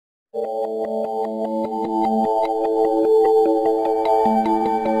আসসালামু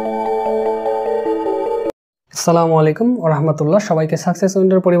আলাইকুম ওয়া রাহমাতুল্লাহ। সবাইকে সাকসেস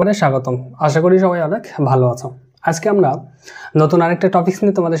উইন্ডোর পরিবারে স্বাগতম। আশা করি সবাই অনেক ভালো আছো। আজকে আমরা নতুন আরেকটা টপিকস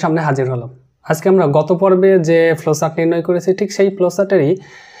নিয়ে তোমাদের সামনে হাজির হলাম। আজকে আমরা গত পর্বে যে ফ্লোচার্ট নির্ণয় করেছি ঠিক সেই ফ্লোচার্টেরই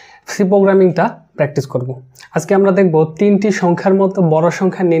সি প্রোগ্রামিংটা প্র্যাকটিস করব। আজকে আমরা দেখব তিনটি সংখ্যার মতো বড়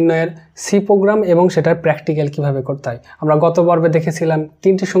সংখ্যা নির্ণয়ের সি প্রোগ্রাম এবং সেটার প্র্যাকটিক্যাল কিভাবে করতে হয়। আমরা গত পর্বে দেখেছিলাম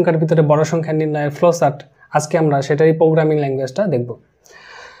তিনটি সংখ্যার ভিতরে বড় সংখ্যা নির্ণয়ের ফ্লোচার্ট। আজকে আমরা সেটারই প্রোগ্রামিং ল্যাঙ্গুয়েজটা দেখব।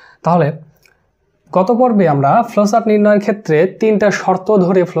 তাহলে গত পর্বে আমরা ফ্লোচার্ট নির্ণয়ের ক্ষেত্রে তিনটা শর্ত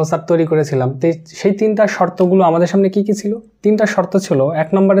ধরে ফ্লোচার্ট তৈরি করেছিলাম। সেই তিনটা শর্তগুলো আমাদের সামনে কি কি ছিল? তিনটা শর্ত ছিল। এক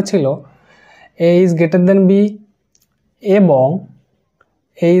নম্বরে ছিল এ ইজ গ্রেটার দেন বি এবং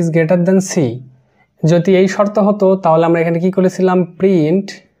এ ইজ গ্রেটার দেন সি। যদি এই শর্ত হতো তাহলে আমরা এখানে কি করেছিলাম? প্রিন্ট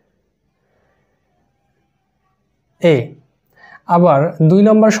এ। আবার দুই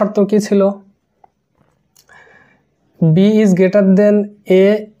নম্বর শর্ত কি ছিল? বি ইজ গ্রেটার দেন এ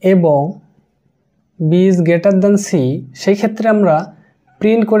এবং B is greater than C. সেই ক্ষেত্রে আমরা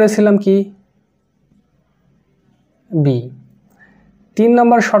প্রিন্ট করেছিলাম কি? বি। তিন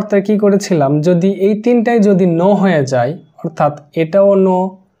নম্বর শর্তে কি করেছিলাম? যদি এই তিনটাই যদি নো হয়ে যায়, অর্থাৎ এটাও নো,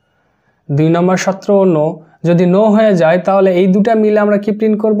 দুই নম্বর শর্তও নো, যদি নো হয়ে যায় তাহলে এই দুটা মিলে আমরা কি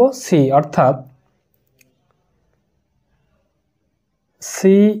প্রিন্ট করব? সি। অর্থাৎ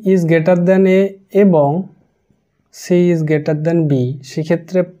সি ইজ গ্রেটার দেন এ এবং C is greater than B.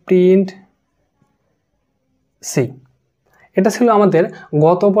 সেক্ষেত্রে প্রিন্ট সি। এটা ছিল আমাদের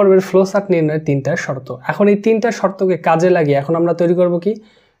গত পর্বের ফ্লোচার্ট নির্ণয়ের তিনটা শর্ত। এখন এই তিনটা শর্তকে কাজে লাগিয়ে এখন আমরা তৈরি করব কি?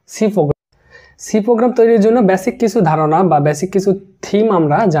 C program. সি প্রোগ্রাম তৈরির জন্য বেসিক কিছু ধারণা বা বেসিক কিছু থিম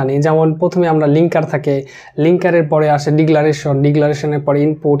আমরা জানি। যেমন প্রথমে আমরা লিঙ্কার থাকে, লিঙ্কারের পরে আসে ডিক্লারেশন, ডিক্লারেশনের পর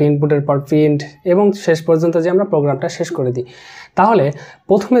ইনপুট, ইনপুটের পর প্রিন্ট এবং শেষ পর্যন্ত যে আমরা প্রোগ্রামটা শেষ করে দিই। তাহলে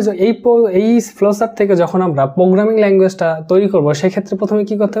প্রথমে এই ফ্লোচার্ট থেকে যখন আমরা প্রোগ্রামিং ল্যাঙ্গুয়েজটা তৈরি করব সেক্ষেত্রে প্রথমে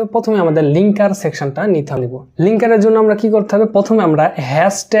কি করতে হবে? প্রথমে আমাদের লিঙ্কার সেকশনটা নিতে হবে। লিঙ্কারের জন্য আমরা কি করতে হবে? প্রথমে আমরা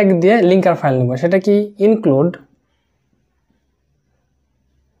হ্যাশট্যাগ দিয়ে লিঙ্কার ফাইল নেব। সেটা কি? ইনক্লুড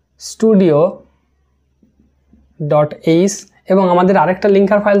studio.h এবং আমাদের আরেকটা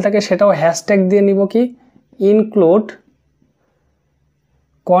লিঙ্কার ফাইল থাকে সেটাও হ্যাশট্যাগ দিয়ে নিব কি? Include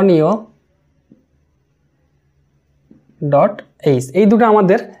conio.h। এই দুটো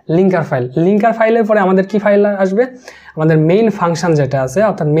আমাদের লিঙ্কার ফাইল। লিঙ্কার ফাইলের পরে আমাদের কি ফাইল আসবে? আমাদের মেইন ফাংশন যেটা আছে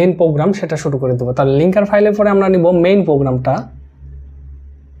অর্থাৎ মেইন প্রোগ্রাম, সেটা শুরু করে দেবো। তাহলে লিঙ্কার ফাইলের পরে আমরা নিব মেইন প্রোগ্রামটা।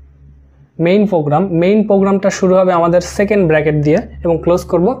 মেইন প্রোগ্রামটা শুরু হবে আমাদের সেকেন্ড ব্র্যাকেট দিয়ে এবং ক্লোজ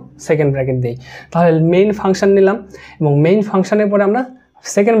করব সেকেন্ড ব্র্যাকেট দিয়ে। তাহলে মেইন ফাংশন নিলাম এবং মেইন ফাংশনের পরে আমরা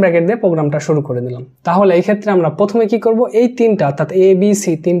সেকেন্ড ব্র্যাকেট দিয়ে প্রোগ্রামটা শুরু করে দিলাম। তাহলে এই ক্ষেত্রে আমরা প্রথমে কি করব? এই তিনটা অর্থাৎ এ বি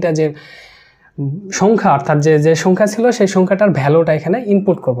সি তিনটা যে সংখ্যা অর্থাৎ যে সংখ্যা ছিল সেই সংখ্যাটার ভ্যালুটা এখানে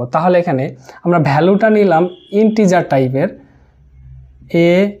ইনপুট করব। তাহলে এখানে আমরা ভ্যালুটা নিলাম ইন্টিজার টাইপের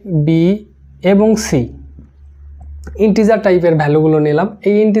এ বি এবং সি। ইন্টিজার টাইপের ভ্যালুগুলো নিলাম।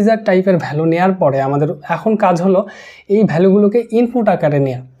 এই ইন্টিজার টাইপের ভ্যালু নেওয়ার পরে আমাদের এখন কাজ হলো এই ভ্যালুগুলোকে ইনপুট আকারে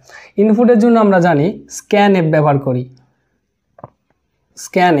নেওয়া। ইনপুটের জন্য আমরা জানি স্ক্যান এফ ব্যবহার করি।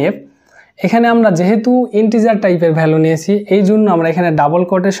 স্ক্যান এফ এখানে আমরা যেহেতু ইন্টিজার টাইপের ভ্যালু নিয়েছি এই জন্য আমরা এখানে ডাবল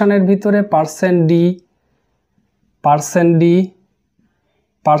কোটেশনের ভিতরে %d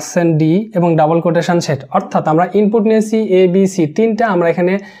এবং ডাবল কোটেশন সেট, অর্থাৎ আমরা ইনপুট নিয়েছি এ বি সি তিনটা, আমরা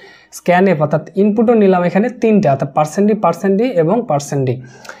এখানে স্ক্যান এফ অর্থাৎ ইনপুটও নিলাম এখানে তিনটা, অর্থাৎ %d এবং %d।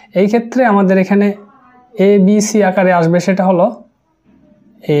 এই ক্ষেত্রে আমাদের এখানে এ বি সি আকারে আসবে, সেটা হলো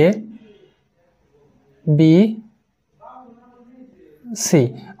এ বি সি,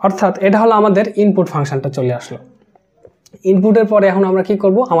 অর্থাৎ এটা হলো আমাদের ইনপুট ফাংশনটা চলে আসলো। ইনপুটের পরে এখন আমরা কি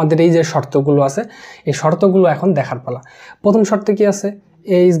করব? আমাদের এই যে শর্তগুলো আছে এই শর্তগুলো এখন দেখার পালা। প্রথম শর্তে কি আছে?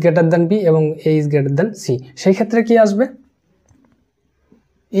 এ ইজ গ্রেটার দেন বি এবং এ ইজ গ্রেটার দেন সি। সেই ক্ষেত্রে কি আসবে?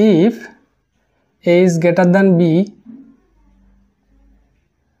 if a is greater than b,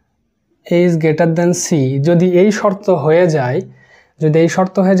 a is greater than c, যদি এই শর্ত হয়ে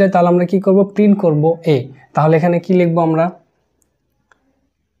যায় তাহলে আমরা কি করব? প্রিন্ট করব a। তাহলে এখানে কি লিখব আমরা?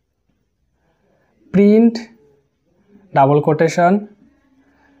 Print double quotation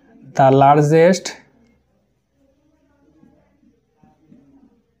the largest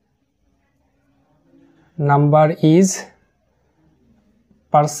number is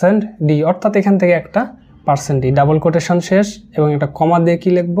 %d, অর্থাৎ এখান থেকে একটা %d ডাবল কোটেশন শেষ এবং একটা কমা দিয়ে কি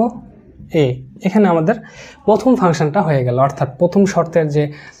লিখব? এ। এখানে আমাদের প্রথম ফাংশনটা হয়ে গেল, অর্থাৎ প্রথম শর্তের যে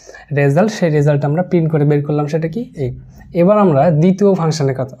রেজাল্ট সেই রেজাল্ট আমরা প্রিন্ট করে বের করলাম, সেটা কি? এ। এবার আমরা দ্বিতীয়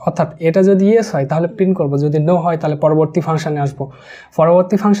ফাংশনের কথা, অর্থাৎ এটা যদি ইয়েস হয় তাহলে প্রিন্ট করব, যদি নো হয় তাহলে পরবর্তী ফাংশনে আসব।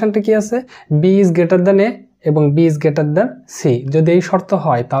 পরবর্তী ফাংশনটা কি আছে? বি ইজ গ্রেটার দেন এ এবং B is greater than C. যদি এই শর্ত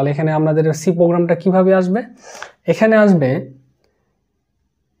হয় তাহলে এখানে আমাদের সি প্রোগ্রামটা কিভাবে আসবে, এখানে আসবে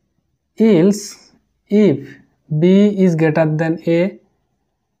else if B is greater than A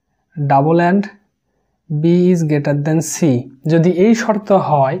double and B is greater than C. যদি এই শর্ত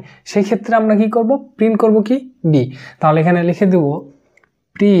হয় সেই ক্ষেত্রে আমরা কি করব, প্রিন্ট করব কি বি। তাহলে এখানে লিখে দেব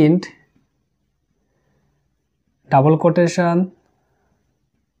print double quotation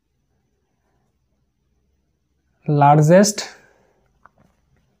largest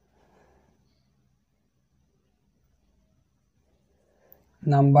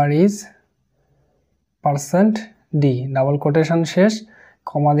number is %d double quotation শেষ,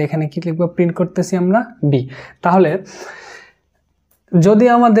 কমা দিয়ে এখানে কি লিখবো, প্রিন্ট করতেছি আমরা বি। তাহলে যদি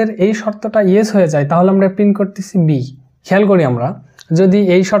আমাদের এই শর্তটা ইয়েস হয়ে যায় তাহলে আমরা প্রিন্ট করতেছি বি। খেয়াল করি আমরা, যদি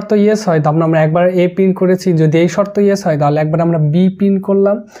এই শর্ত ইয়েস হয় তাহলে আমরা একবার এ প্রিন্ট করেছি, যদি এই শর্ত ইয়েস হয় তাহলে একবার আমরা বি প্রিন্ট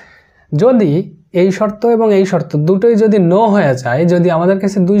করলাম। যদি এই শর্ত এবং এই শর্ত দুটোই যদি নো হয়ে যায়, যদি আমাদের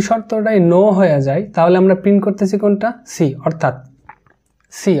কাছে দুই শর্তটাই নো হয়ে যায় তাহলে আমরা প্রিন্ট করতেছি কোনটা, সি, অর্থাৎ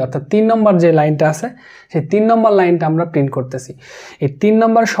 3 নম্বর যে লাইনটা আছে সেই 3 নম্বর লাইনটা আমরা প্রিন্ট করতেছি। এই 3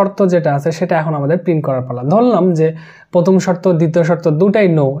 নম্বর শর্ত যেটা আছে সেটা এখন আমাদের প্রিন্ট করার পালা। ধরলাম যে প্রথম শর্ত দ্বিতীয় শর্ত দুটাই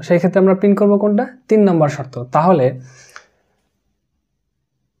নো, সেই ক্ষেত্রে আমরা প্রিন্ট করব কোনটা, 3 নম্বর শর্ত। তাহলে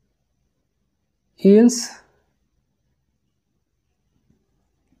else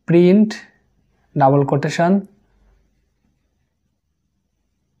print double quotation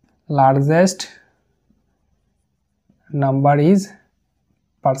largest number is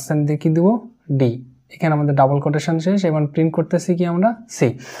 % দিয়ে কি দেবো, ডি। এখানে আমাদের ডাবল কোটেশন শেষ, এবং প্রিন্ট করতেছি কি আমরা, সি।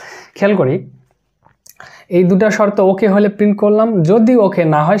 খেয়াল করি এই দুটা শর্ত ওকে হলে প্রিন্ট করলাম, যদি ওকে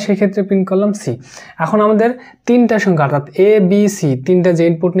না হয় সেক্ষেত্রে প্রিন্ট করলাম সি। এখন আমাদের 3টা সংখ্যা অর্থাৎ এ বি সি 3টা যে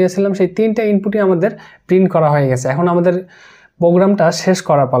ইনপুট নিয়েছিলাম সেই 3টা ইনপুটই আমাদের প্রিন্ট করা হয়ে গেছে। এখন আমাদের প্রোগ্রামটা শেষ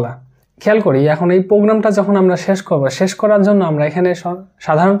করার পালা। খেয়াল করি এখন এই প্রোগ্রামটা যখন আমরা শেষ করব, শেষ করার জন্য আমরা এখানে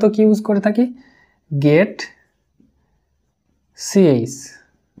সাধারণত কি ইউজ করে থাকি, গেট সিএইচ।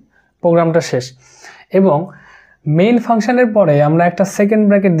 প্রোগ্রামটা শেষ এবং মেইন ফাংশনের পরে আমরা একটা সেকেন্ড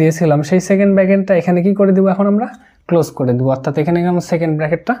ব্র্যাকেট দিয়েছিলাম, সেই সেকেন্ড ব্র্যাকেটটা এখানে কি করে দিব, এখন আমরা ক্লোজ করে দেবো, অর্থাৎ এখানে আমরা সেকেন্ড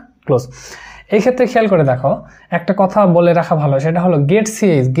ব্র্যাকেটটা ক্লোজ। এই ক্ষেত্রে খেয়াল করে দেখো একটা কথা বলে রাখা ভালো, সেটা হলো গেট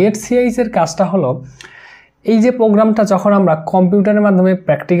সিএইচ। গেট সিএইচ এর কাজটা হলো এই যে প্রোগ্রামটা যখন আমরা কম্পিউটারের মাধ্যমে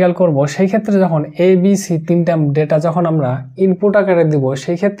প্র্যাকটিক্যাল করব, সেই ক্ষেত্রে যখন এ বি সি 3টা ডেটা যখন আমরা ইনপুট আকারে দিব,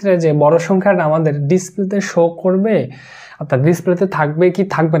 সেই ক্ষেত্রে যে বড় সংখ্যাটা আমাদের ডিসপ্লেতে শো করবে অর্থাৎ ডিসপ্লেতে থাকবে কি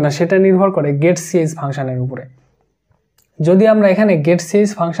থাকবে না সেটা নির্ভর করে গেট সিএইচ ফাংশনের উপরে। যদি আমরা এখানে গেট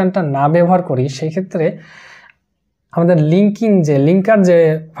সিএইচ ফাংশনটা না ব্যবহার করি সেই ক্ষেত্রে আমাদের লিঙ্কার যে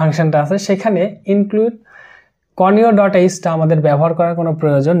ফাংশনটা আছে সেখানে ইনক্লুড conio.h আমাদের ব্যবহার করার কোনো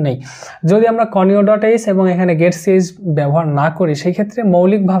প্রয়োজন নেই। যদি আমরা conio.h এবং এখানে গেট সিএইচ ব্যবহার না করি সেই ক্ষেত্রে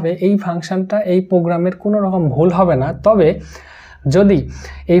মৌলিকভাবে এই ফাংশনটা এই প্রোগ্রামের কোনো রকম ভুল হবে না। তবে যদি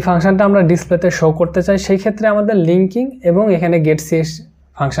এই ফাংশনটা আমরা ডিসপ্লেতে শো করতে চাই সেই ক্ষেত্রে আমাদের লিঙ্কিং এবং এখানে গেট সিএইচ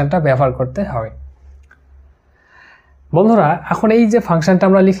ফাংশনটা ব্যবহার করতে হবে। বন্ধুরা এখন এই যে ফাংশনটা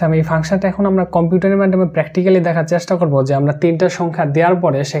আমরা লিখলাম, এই ফাংশনটা এখন আমরা কম্পিউটারের মাধ্যমে প্র্যাকটিক্যালি দেখার চেষ্টা করব যে আমরা 3টা সংখ্যা দেওয়ার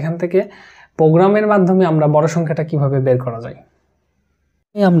পরে সেখান থেকে প্রোগ্রামের মাধ্যমে আমরা বড় সংখ্যাটা কিভাবে বের করা যায়।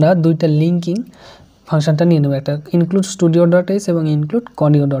 আমরা দুইটা লিঙ্কিং ফাংশনটা নিয়ে নেব, একটা ইনক্লুড স্টুডিও.h এবং ইনক্লুড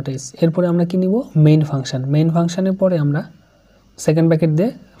conio.h। এরপরে আমরা কি নিব, মেইন ফাংশন। মেইন ফাংশনের পরে আমরা সেকেন্ড ব্র্যাকেট দিয়ে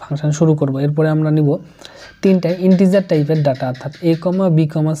ফাংশন শুরু করব। এরপরে আমরা নিব 3টা ইন্টিজার টাইপের ডাটা অর্থাৎ a, b,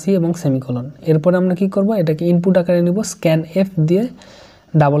 c এবং সেমিকোলন। এরপরে আমরা কি করব, এটাকে ইনপুট আকারে নিব scanf দিয়ে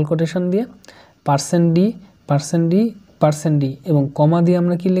ডাবল কোটেশন দিয়ে %d এবং কমা দিয়ে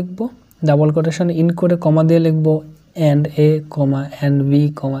আমরা কি লিখব, ডাবল কোটেশন ইন করে কমা দিয়ে লিখব and a, and b,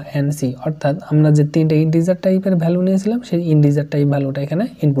 and c। অর্থাৎ আমরা যে 3টা ইন্টিজার টাইপের ভ্যালু নিয়েছিলাম সেই ইন্টিজার টাইপ ভ্যালুটা এখানে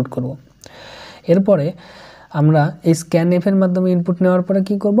ইনপুট করব। এরপরে আমরা এই scanf এর মাধ্যমে ইনপুট নেওয়ার পরে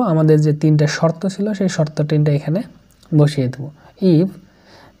কি করব, আমাদের যে 3টা শর্ত ছিল সেই শর্ত 3টা এখানে বসিয়ে দেব। If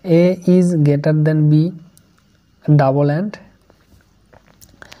a is greater than b double and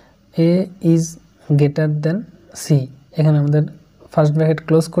a is greater than c, এখানে আমাদের ফার্স্ট ব্র্যাকেট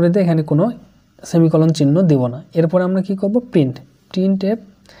ক্লোজ করে দিয়ে এখানে কোনো সেমিকোলন চিহ্ন দেব না। এরপরে আমরা কি করব, printf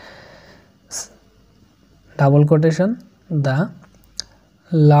double quotation the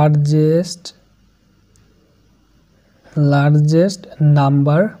largest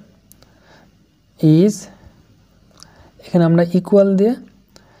number is, এখানে আমরা ইকুয়াল দিয়ে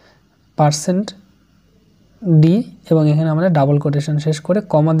 %d এবং এখানে আমরা ডাবল কোটেশন শেষ করে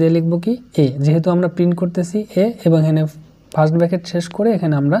কমা দিয়ে লিখব কি a, যেহেতু আমরা প্রিন্ট করতেছি a এবং এখানে ফার্স্ট ব্র্যাকেট শেষ করে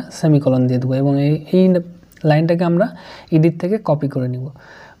এখানে আমরা সেমিকোলন দিয়ে দেবো এবং এই লাইনটাকে আমরা এডিট থেকে কপি করে নিব।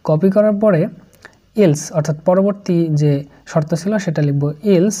 কপি করার পরে এলস অর্থাৎ পরবর্তী যে শর্ত ছিল সেটা লিখব,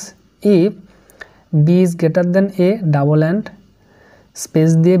 else if B is greater than A double and space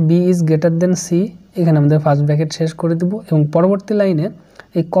দিয়ে B is greater than C, এখানে আমাদের ফার্স্ট ব্র্যাকেট শেষ করে দেবো এবং পরবর্তী লাইনে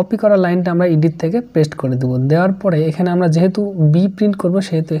এই কপি করা লাইনটা আমরা এডিট থেকে পেস্ট করে দেবো। দেওয়ার পরে এখানে আমরা যেহেতু বি প্রিন্ট করব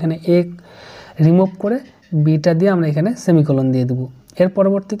সেহেতু এখানে এ রিমুভ করে বিটা দিয়ে আমরা এখানে সেমিকোলন দিয়ে দেবো। এর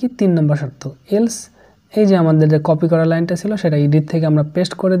পরবর্তী কি 3 নম্বর শর্ত, এলস এই যে আমাদের যে কপি করা লাইনটা ছিল সেটা এডিট থেকে আমরা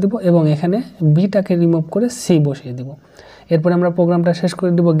পেস্ট করে দেবো এবং এখানে বিটাকে রিমুভ করে সি বসিয়ে দেবো। এরপরে আমরা প্রোগ্রামটা শেষ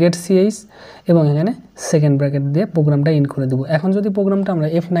করে দেবো গেট সিএইচ এবং এখানে সেকেন্ড ব্র্যাকেট দিয়ে প্রোগ্রামটা ইন করে দেবো। এখন যদি প্রোগ্রামটা আমরা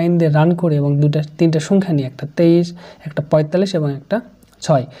F9 দিয়ে রান করি এবং তিনটা সংখ্যা নিই, একটা 23, একটা 45 এবং একটা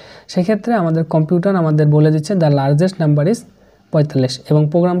 6, সেক্ষেত্রে আমাদের কম্পিউটার আমাদের বলে দিচ্ছে দ্য লার্জেস্ট নাম্বার ইজ 45 এবং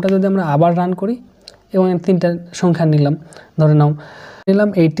প্রোগ্রামটা যদি আমরা আবার রান করি এবং তিনটা সংখ্যা নিলাম, ধরে নাও নিলাম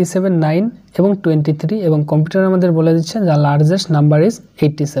 87, 9 এবং 23 এবং কম্পিউটার আমাদের বলে দিচ্ছে দ্য লার্জেস্ট নাম্বার ইজ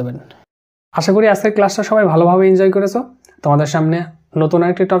 87। আশা করি আজকের ক্লাসটা সবাই ভালোভাবে এনজয় করেছো। তোমাদের সামনে নতুন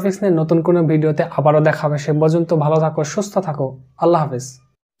আরেকটি টপিকস নিয়ে নতুন কোনো ভিডিওতে আবারও দেখা হবে। সে পর্যন্ত ভালো থাকো, সুস্থ থাকো, আল্লাহ হাফেজ।